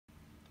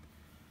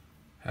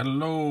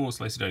Hello,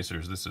 Slicey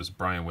Dicers. This is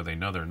Brian with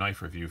another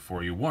knife review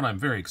for you. One I'm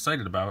very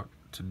excited about.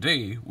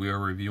 Today, we are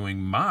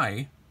reviewing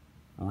my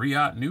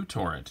Reate New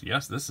Torrent.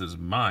 Yes, this is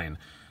mine.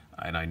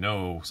 And I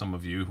know some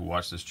of you who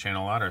watch this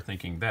channel a lot are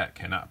thinking that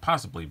cannot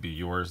possibly be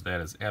yours.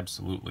 That is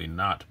absolutely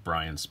not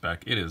Brian's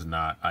spec. It is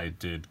not. I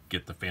did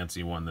get the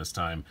fancy one this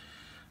time.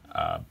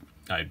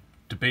 I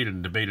debated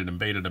and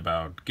debated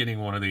about getting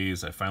one of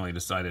these. I finally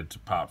decided to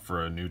pop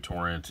for a New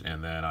Torrent,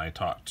 and then I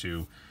talked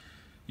to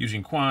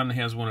Eugene Kwan.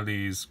 Has one of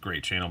these.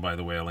 Great channel, by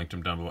the way. I linked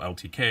him down below.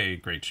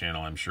 LTK, great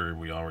channel. I'm sure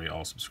we already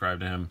all subscribe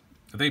to him.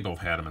 They both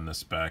had them in this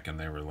spec, and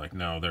they were like,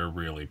 no, they're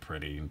really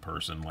pretty in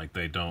person. Like,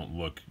 they don't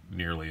look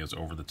nearly as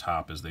over the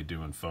top as they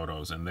do in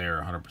photos, and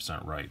they're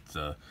 100% right.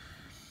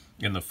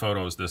 In the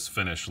photos, this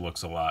finish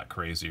looks a lot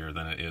crazier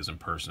than it is in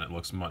person. It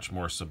looks much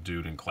more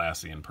subdued and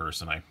classy in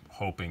person. I'm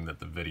hoping that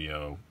the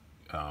video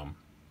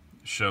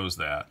shows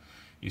that.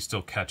 You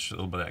still catch a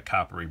little bit of that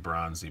coppery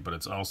bronzy, but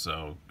it's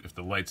also, if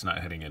the light's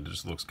not hitting it, it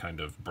just looks kind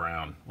of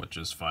brown, which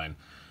is fine.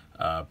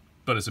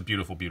 But it's a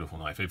beautiful, beautiful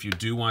knife. If you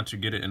do want to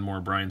get it in more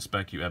Brian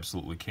spec, you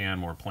absolutely can.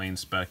 More plain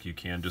spec, you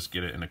can just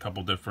get it in a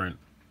couple different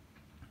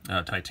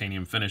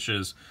titanium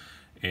finishes,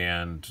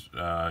 and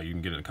you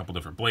can get it in a couple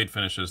different blade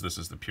finishes. This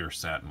is the pure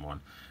satin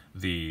one.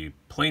 The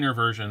plainer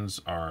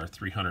versions are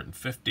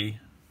 $350.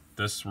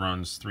 This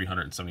runs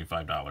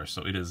 $375,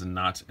 so it is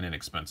not an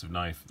inexpensive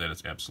knife. That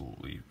is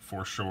absolutely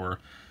for sure.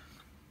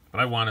 But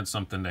I wanted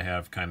something to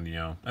have kind of, you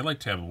know, I like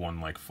to have one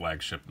like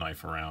flagship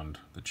knife around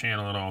the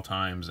channel at all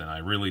times, and I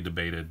really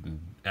debated and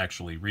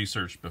actually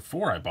researched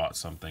before I bought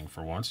something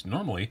for once.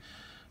 Normally,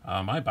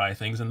 I buy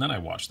things and then I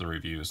watch the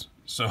reviews.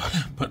 So,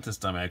 but this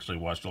time I actually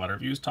watched a lot of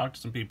reviews, talked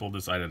to some people,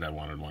 decided I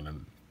wanted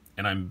one,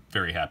 and I'm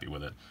very happy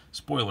with it.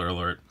 Spoiler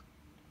alert,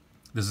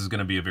 this is going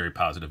to be a very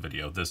positive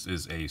video. This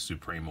is a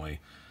supremely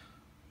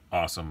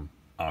awesome,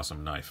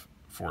 awesome knife,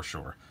 for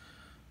sure.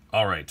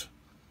 All right.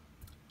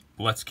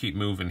 Let's keep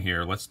moving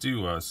here. Let's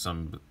do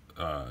some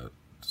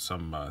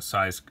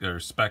size or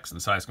specs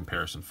and size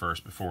comparison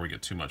first before we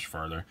get too much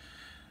farther.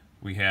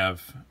 We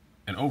have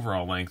an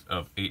overall length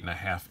of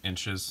 8.5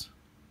 inches.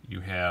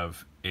 You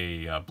have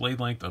a blade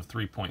length of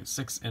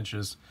 3.6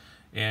 inches,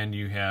 and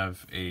you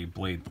have a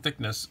blade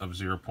thickness of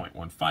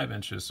 0.15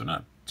 inches, so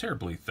not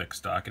terribly thick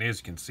stock. And as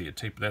you can see,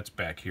 that's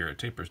back here. It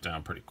tapers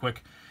down pretty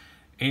quick,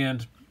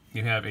 and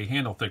you have a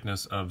handle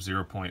thickness of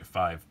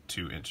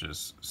 0.52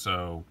 inches,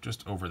 so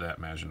just over that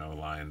Maginot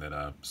line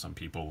that some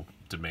people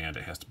demand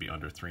it has to be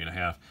under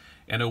 3.5,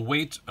 and a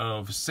weight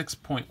of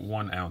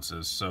 6.1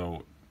 ounces,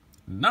 so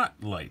not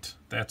light,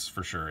 that's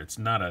for sure. It's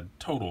not a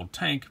total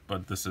tank,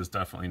 but this is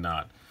definitely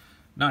not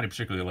a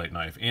particularly light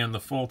knife. And the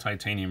full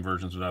titanium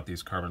versions without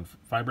these carbon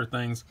fiber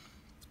things,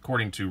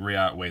 according to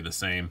Reate, weigh the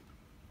same.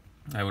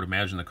 I would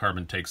imagine the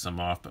carbon takes some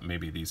off, but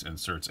maybe these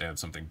inserts add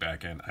something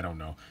back in. I don't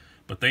know.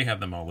 But they have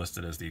them all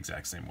listed as the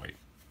exact same weight.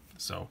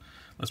 So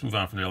let's move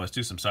on from there. Let's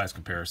do some size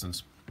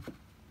comparisons.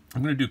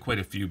 I'm going to do quite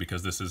a few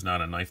because this is not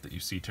a knife that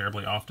you see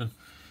terribly often.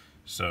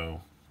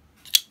 So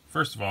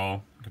first of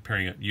all,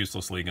 comparing it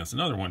uselessly against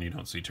another one you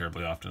don't see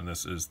terribly often,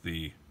 this is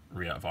the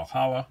Reate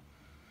Valhalla.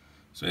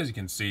 So as you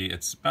can see,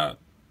 it's about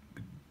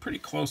pretty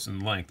close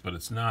in length, but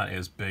it's not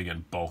as big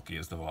and bulky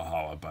as the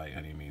Valhalla by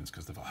any means,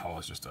 because the Valhalla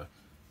is just a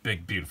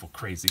big, beautiful,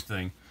 crazy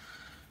thing.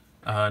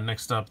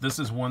 Next up, this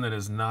is one that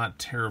is not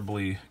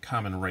terribly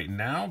common right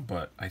now,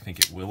 but I think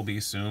it will be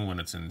soon when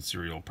it's in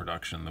serial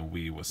production, the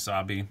Wii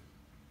Wasabi.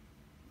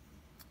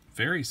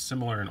 Very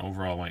similar in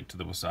overall length to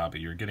the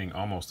Wasabi. You're getting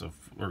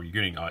you're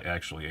getting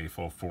actually a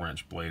full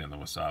 4-inch blade in the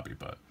Wasabi,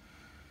 but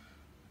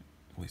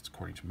at least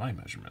according to my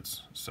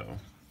measurements. So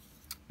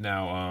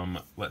now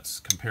let's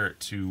compare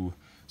it to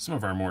some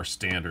of our more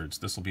standards.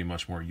 This will be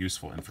much more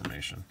useful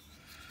information.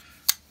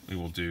 We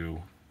will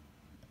do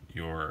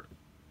your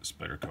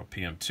Spyderco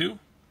PM2. You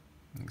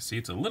can see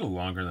it's a little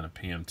longer than a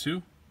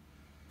PM2.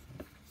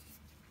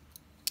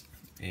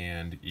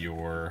 And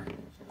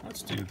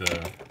let's do as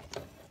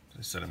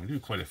I said, I'm going to do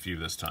quite a few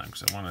this time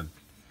because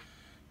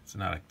it's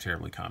not a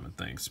terribly common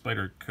thing.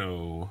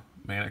 Spyderco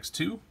Manix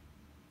 2.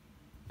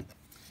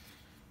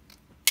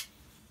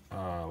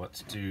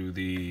 Let's do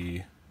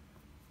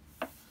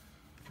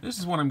this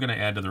is one I'm going to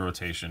add to the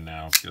rotation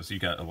now because you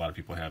got a lot of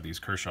people have these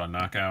Kershaw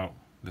Knockout.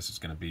 This is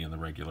going to be in the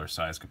regular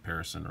size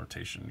comparison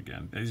rotation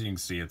again. As you can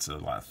see, it's a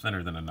lot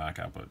thinner than a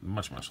Knockout, but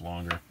much, much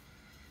longer.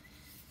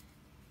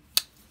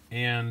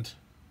 And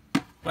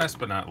last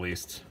but not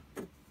least,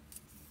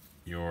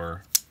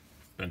 your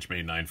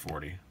Benchmade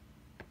 940.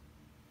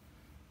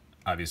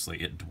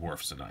 Obviously, it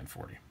dwarfs a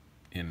 940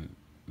 in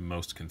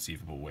most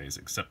conceivable ways,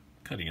 except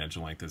cutting edge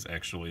length is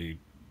actually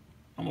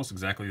almost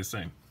exactly the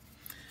same.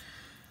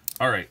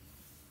 All right,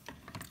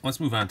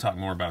 let's move on and talk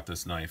more about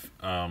this knife.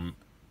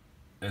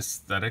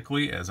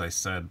 Aesthetically, as I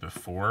said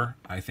before,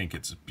 I think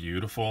it's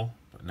beautiful,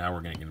 but now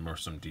we're getting into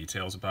some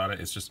details about it.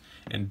 It's just,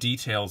 and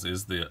details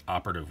is the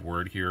operative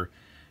word here.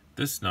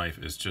 This knife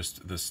is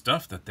just, the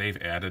stuff that they've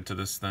added to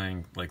this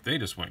thing, like they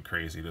just went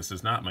crazy. This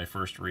is not my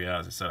first Reate.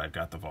 As I said, I've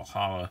got the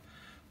Valhalla,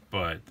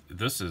 but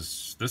this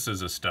is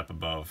a step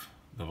above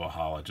the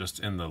Valhalla,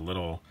 just in the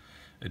little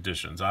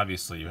additions.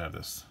 Obviously, you have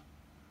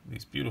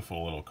these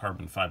beautiful little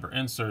carbon fiber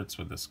inserts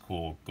with this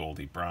cool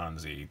goldy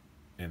bronzy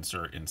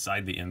insert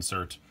inside the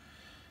insert.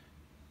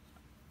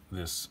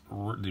 This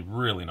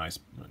really nice,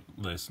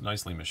 this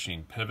nicely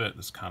machined pivot,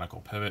 this conical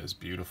pivot is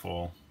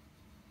beautiful.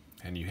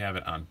 And you have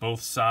it on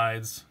both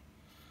sides.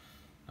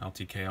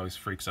 LTK always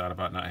freaks out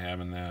about not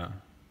having that.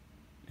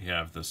 You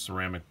have the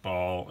ceramic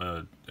ball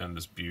and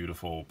this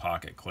beautiful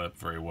pocket clip,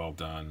 very well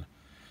done.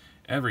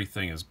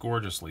 Everything is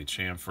gorgeously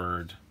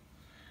chamfered.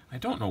 I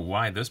don't know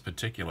why this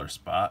particular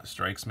spot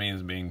strikes me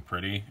as being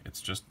pretty.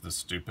 It's just the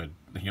stupid,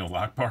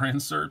 lock bar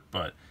insert,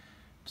 but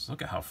just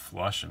look at how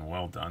flush and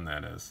well done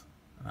that is.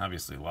 And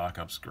obviously,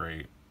 lockup's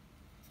great.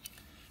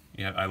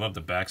 Yeah, I love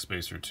the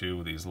backspacer too,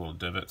 with these little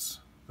divots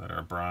that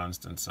are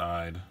bronzed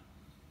inside.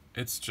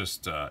 It's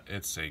just,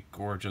 it's a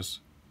gorgeous,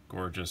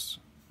 gorgeous,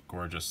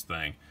 gorgeous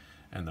thing.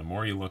 And the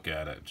more you look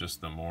at it,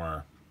 just the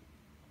more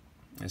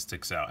it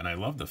sticks out. And I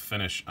love the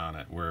finish on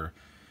it, where,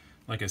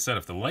 like I said,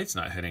 if the light's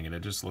not hitting it,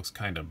 it just looks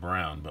kind of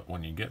brown. But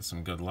when you get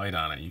some good light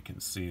on it, you can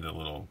see the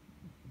little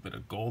bit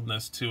of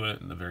goldness to it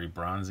and the very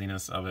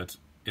bronziness of it.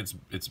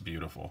 It's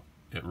beautiful.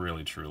 It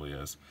really, truly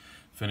is.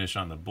 Finish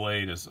on the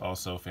blade is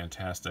also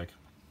fantastic.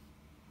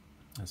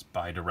 It's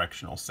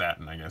bi-directional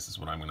satin, I guess is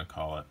what I'm going to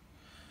call it.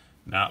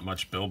 Not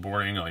much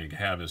billboarding. All you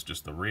have is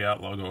just the Reate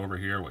logo over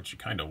here, which you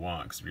kind of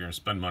want, because if you're going to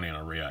spend money on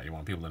a Reate, you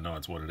want people to know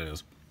it's what it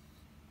is.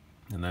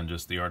 And then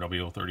just the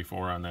RW34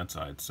 on that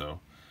side. So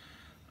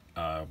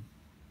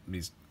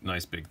these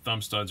nice big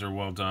thumb studs are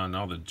well done.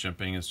 All the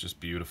jimping is just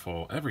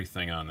beautiful.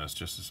 Everything on this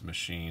just is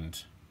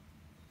machined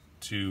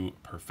to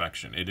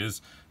perfection. It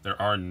is.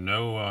 There are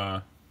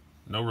no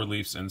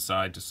reliefs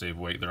inside to save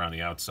weight. They're on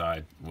the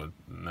outside and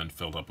then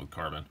filled up with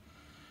carbon.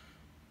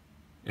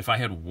 If I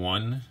had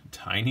one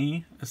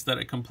tiny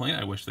aesthetic complaint,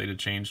 I wish they'd have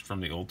changed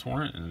from the old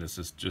Torrent. And this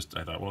is just,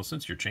 I thought, well,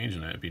 since you're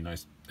changing it, it'd be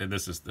nice. And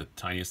this is the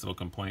tiniest little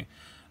complaint.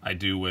 I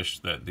do wish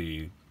that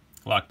the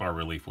lock bar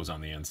relief was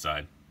on the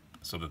inside,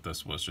 so that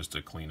this was just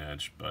a clean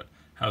edge. But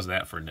how's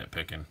that for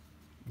nitpicking?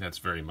 That's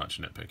very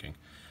much nitpicking.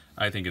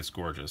 I think it's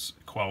gorgeous.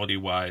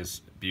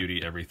 Quality-wise,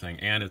 beauty, everything.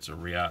 And it's a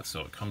Reate,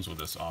 so it comes with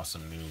this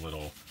awesome new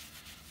little...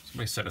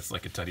 Somebody said it's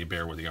like a teddy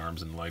bear with the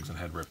arms and legs and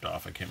head ripped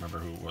off. I can't remember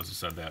who it was who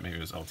said that. Maybe it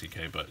was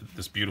LTK. But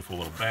this beautiful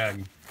little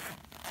bag.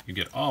 You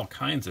get all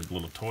kinds of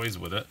little toys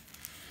with it.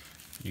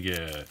 You get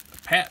a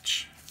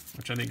patch,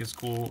 which I think is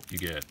cool. You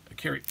get a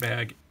carry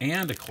bag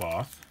and a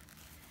cloth.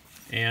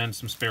 And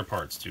some spare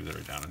parts, too, that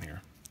are down in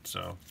here.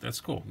 So that's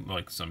cool.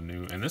 Like some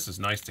new... And this is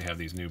nice to have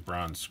these new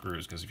bronze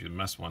screws, because if you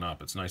mess one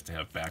up, it's nice to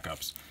have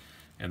backups.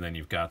 And then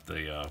you've got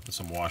the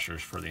some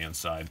washers for the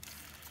inside.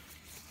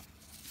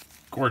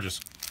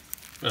 Gorgeous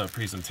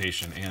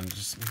presentation, and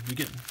just you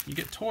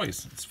get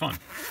toys. It's fun.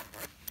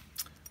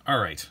 All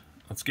right,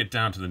 let's get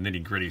down to the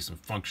nitty gritty. Some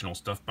functional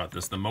stuff about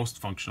this. The most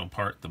functional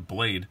part, the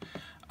blade.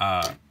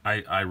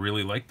 I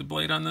really like the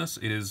blade on this.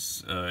 It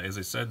is, as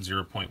I said,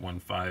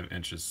 0.15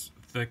 inches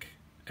thick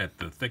at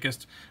the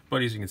thickest,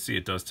 but as you can see,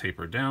 it does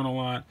taper down a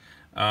lot.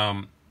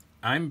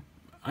 I'm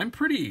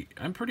pretty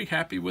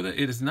happy with it.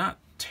 It is not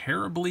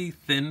terribly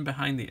thin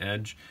behind the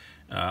edge.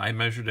 I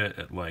measured it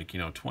at like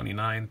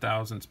 29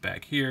 thousandths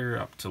back here,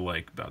 up to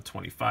like about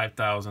 25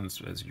 thousandths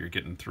as you're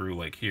getting through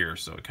like here.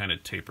 So it kind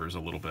of tapers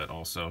a little bit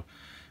also,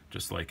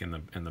 just like in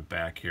the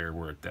back here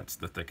where that's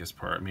the thickest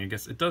part. I mean, I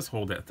guess it does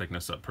hold that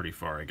thickness up pretty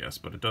far, I guess,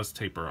 but it does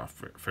taper off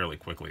fairly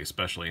quickly,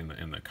 especially in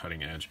the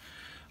cutting edge.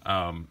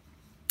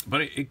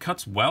 But it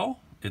cuts well.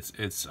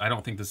 I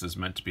don't think this is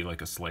meant to be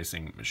like a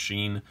slicing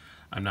machine.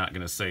 I'm not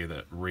going to say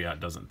that Reate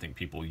doesn't think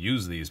people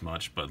use these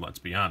much, but let's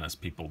be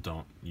honest, people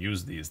don't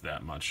use these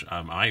that much.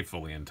 I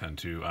fully intend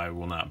to. I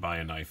will not buy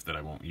a knife that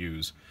I won't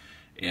use.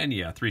 And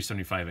yeah,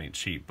 $375 ain't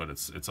cheap, but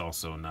it's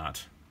also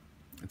not,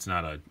 it's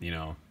not a,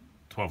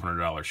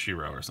 $1,200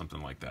 Shiro or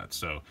something like that.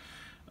 So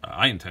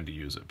I intend to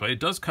use it, but it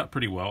does cut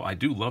pretty well. I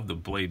do love the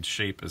blade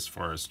shape as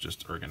far as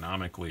just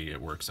ergonomically,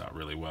 it works out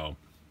really well.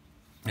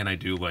 And I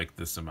do like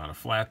this amount of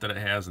flat that it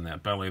has in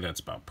that belly. That's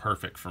about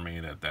perfect for me.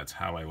 That's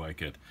how I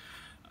like it.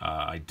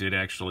 I did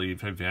actually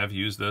have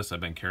used this.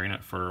 I've been carrying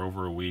it for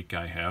over a week.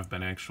 I have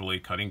been actually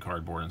cutting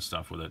cardboard and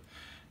stuff with it,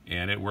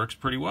 and it works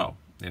pretty well.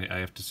 And I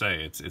have to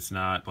say, it's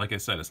not, like I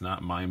said, it's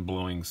not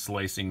mind-blowing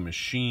slicing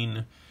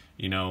machine,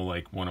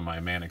 like one of my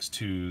Manix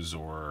 2s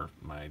or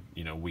my,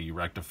 Wii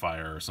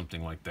rectifier or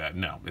something like that.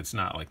 No, it's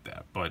not like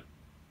that, but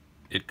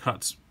it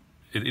cuts.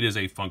 It is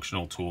a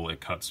functional tool. It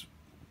cuts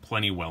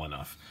plenty well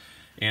enough.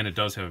 And it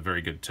does have a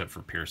very good tip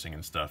for piercing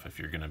and stuff if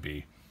you're going to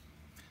be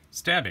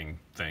stabbing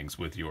things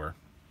with your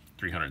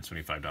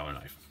 $375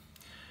 knife.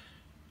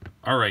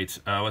 All right,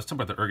 let's talk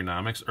about the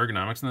ergonomics.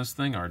 Ergonomics in this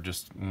thing are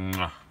just,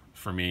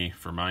 for me,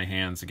 for my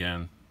hands,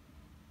 again,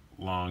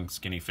 long,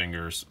 skinny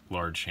fingers,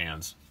 large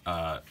hands,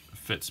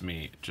 fits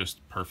me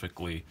just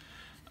perfectly.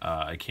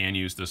 I can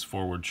use this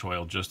forward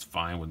choil just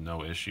fine with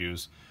no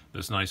issues.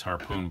 This nice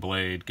harpoon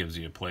blade gives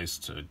you a place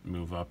to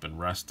move up and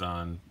rest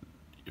on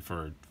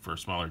for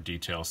smaller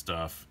detail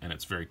stuff, and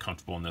it's very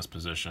comfortable in this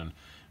position,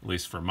 at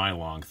least for my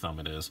long thumb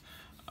it is.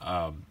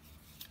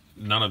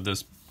 None of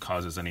this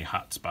causes any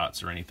hot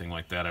spots or anything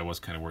like that. I was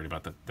kind of worried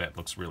about that. That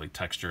looks really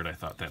textured. I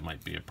thought that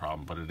might be a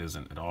problem, but it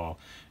isn't at all.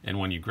 And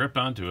when you grip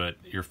onto it,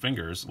 your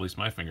fingers, at least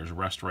my fingers,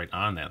 rest right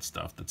on that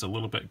stuff that's a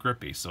little bit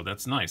grippy, so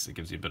that's nice. It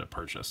gives you a bit of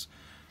purchase.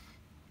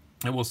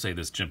 I will say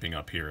this jimping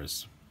up here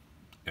is,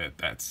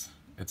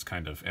 it's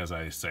kind of, as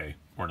I say,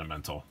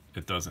 ornamental.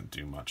 It doesn't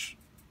do much.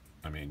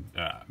 I mean,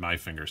 my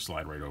fingers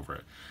slide right over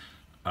it.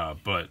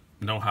 But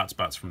no hot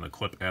spots from the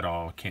clip at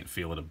all. Can't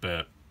feel it a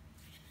bit,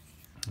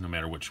 no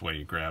matter which way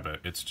you grab it.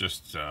 It's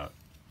just,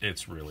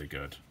 it's really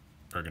good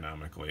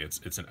ergonomically.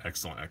 It's an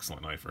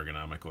excellent knife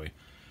ergonomically.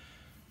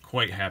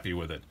 Quite happy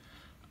with it.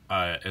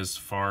 As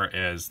far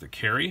as the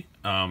carry,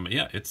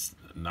 yeah, it's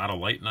not a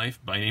light knife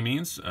by any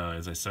means.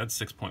 As I said,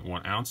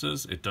 6.1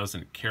 ounces. It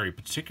doesn't carry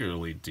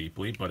particularly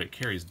deeply, but it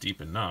carries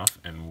deep enough,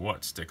 and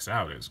what sticks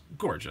out is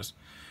gorgeous.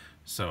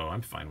 So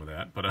I'm fine with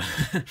that. But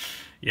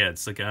yeah,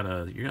 it's like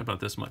you got about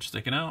this much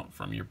sticking out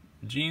from your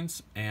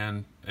jeans,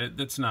 and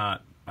it's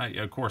not.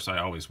 Of course, I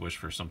always wish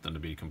for something to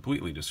be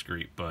completely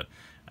discreet, but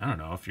I don't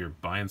know, if you're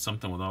buying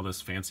something with all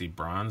this fancy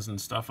bronze and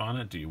stuff on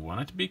it, do you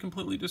want it to be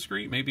completely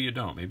discreet? Maybe you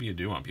don't. Maybe you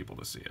do want people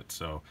to see it.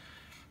 So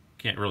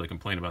can't really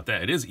complain about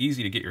that. It is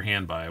easy to get your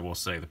hand by, I will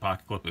say. The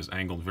pocket clip is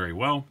angled very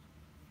well.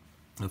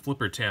 The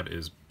flipper tab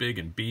is big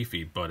and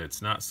beefy, but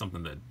it's not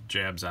something that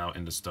jabs out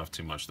into stuff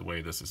too much the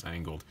way this is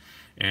angled.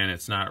 And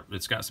it's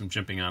got some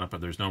jimping on it,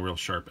 but there's no real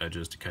sharp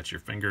edges to catch your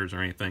fingers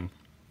or anything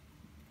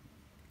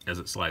as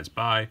it slides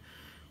by,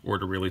 or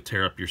to really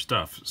tear up your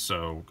stuff.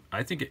 So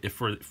I think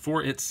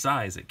for its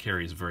size, it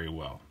carries very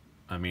well.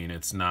 I mean,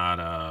 it's not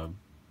a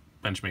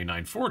Benchmade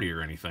 940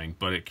 or anything,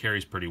 but it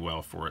carries pretty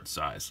well for its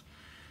size.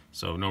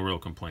 So no real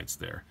complaints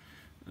there.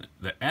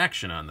 The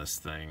action on this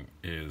thing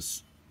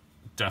is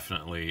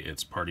definitely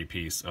its party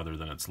piece other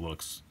than its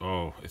looks.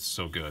 Oh, it's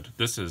so good.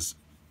 This is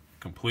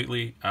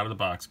completely out of the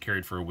box,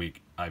 carried for a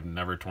week. I've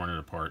never torn it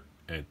apart.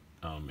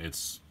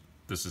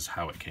 This is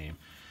how it came.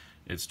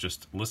 It's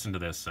just, listen to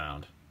this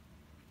sound.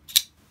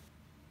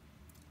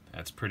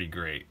 That's pretty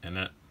great, and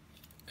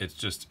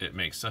it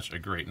makes such a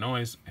great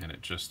noise, and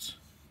it just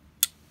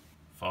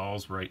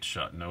falls right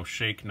shut. No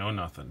shake, no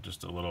nothing.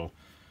 Just a little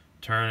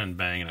turn and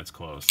bang, and it's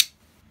closed.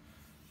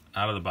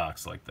 Out of the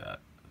box like that.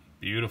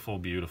 Beautiful,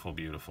 beautiful,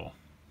 beautiful.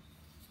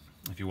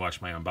 If you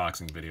watch my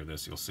unboxing video of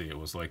this, you'll see it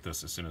was like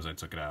this as soon as I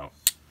took it out.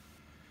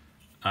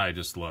 I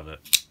just love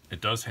it.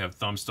 It does have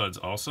thumb studs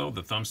also.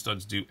 The thumb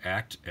studs do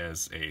act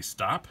as a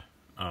stop.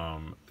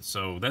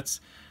 So that's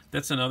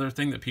another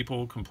thing that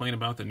people complain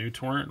about the new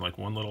Torrent, like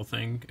one little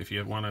thing. If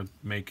you want to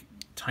make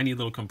tiny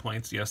little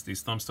complaints, yes,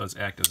 these thumb studs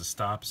act as a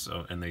stop,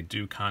 and they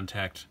do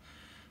contact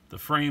the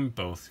frame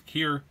both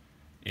here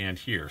and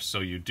here. So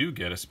you do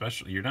get,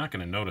 especially, you're not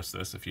going to notice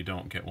this if you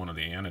don't get one of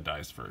the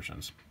anodized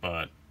versions,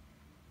 but,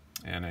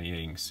 and yeah,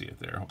 you can see it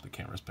there. I hope the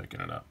camera's picking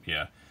it up.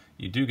 Yeah,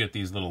 you do get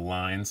these little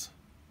lines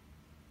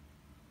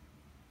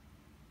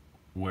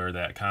where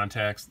that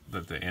contacts,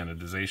 that the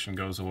anodization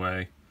goes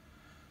away.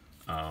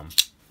 I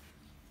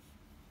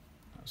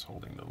was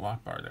holding the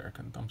lock bar there, I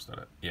couldn't thumb stud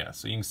it. Yeah,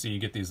 so you can see you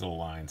get these little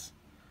lines.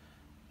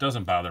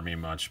 Doesn't bother me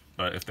much,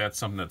 but if that's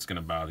something that's going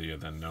to bother you,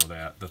 then know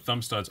that. The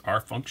thumb studs are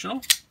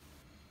functional,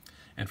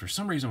 and for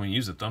some reason when you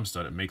use a thumb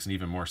stud, it makes an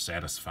even more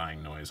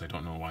satisfying noise. I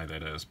don't know why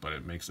that is, but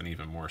it makes an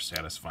even more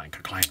satisfying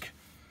clank.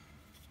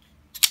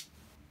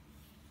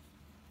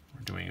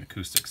 We're doing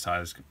acoustic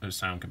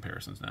sound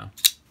comparisons now.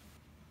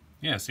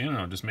 Yeah, so, you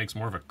know, it just makes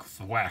more of a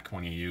thwack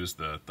when you use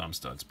the thumb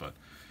studs, but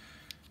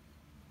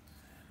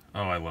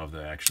oh, I love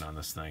the action on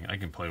this thing. I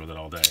can play with it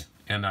all day,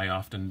 and I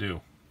often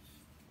do.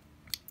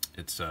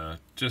 It's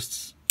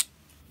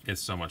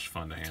it's so much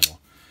fun to handle.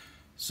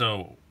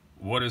 So,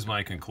 what is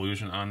my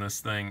conclusion on this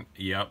thing?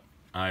 Yep,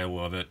 I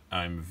love it.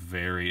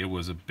 It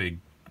was a big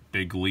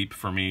leap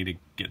for me to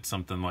get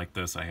something like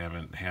this. I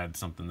haven't had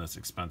something this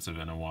expensive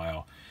in a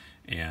while,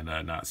 and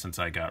not since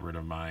I got rid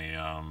of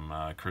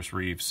my Chris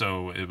Reeve.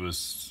 So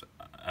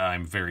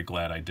I'm very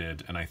glad I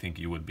did, and I think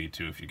you would be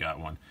too if you got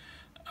one.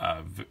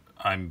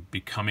 I'm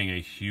becoming a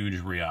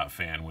huge Reate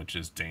fan, which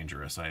is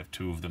dangerous. I have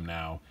 2 of them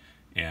now,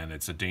 and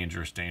it's a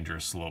dangerous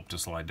slope to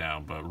slide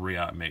down, but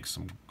Reate makes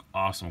some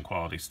awesome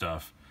quality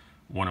stuff.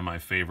 One of my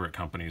favorite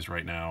companies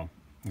right now.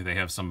 They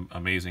have some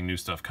amazing new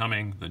stuff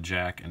coming. The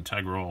Jack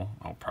Integral,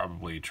 I'll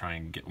probably try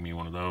and get me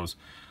one of those.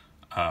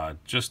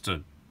 Just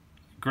a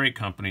great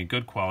company,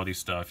 good quality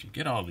stuff. You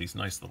get all these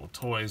nice little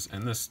toys,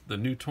 and the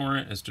new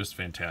Torrent is just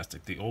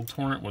fantastic. The old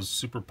Torrent was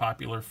super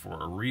popular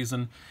for a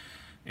reason,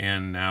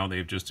 and now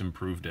they've just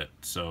improved it.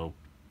 So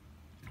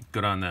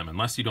good on them.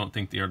 Unless you don't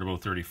think the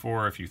Artabo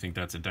 34, if you think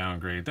that's a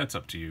downgrade, that's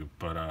up to you.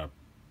 But at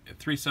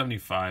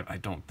 $375, I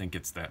don't think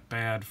it's that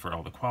bad for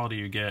all the quality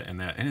you get,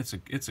 and it's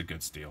a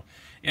good steal.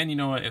 And you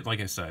know what?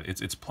 Like I said,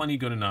 it's plenty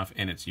good enough,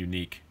 and it's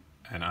unique.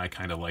 And I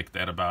kind of like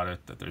that about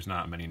it, that there's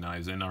not many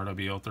knives in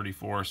RWL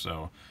 34,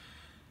 so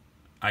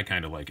I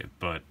kind of like it.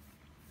 But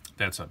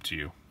that's up to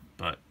you.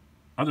 But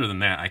other than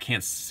that, I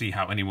can't see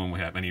how anyone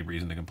would have any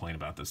reason to complain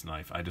about this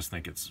knife. I just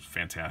think it's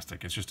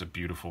fantastic. It's just a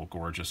beautiful,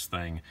 gorgeous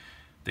thing.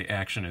 The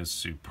action is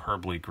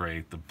superbly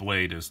great. The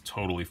blade is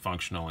totally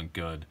functional and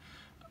good.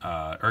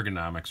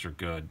 Ergonomics are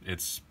good.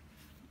 It's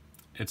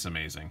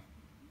amazing.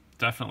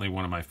 Definitely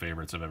one of my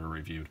favorites I've ever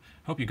reviewed.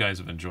 Hope you guys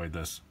have enjoyed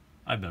this.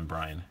 I've been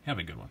Brian. Have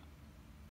a good one.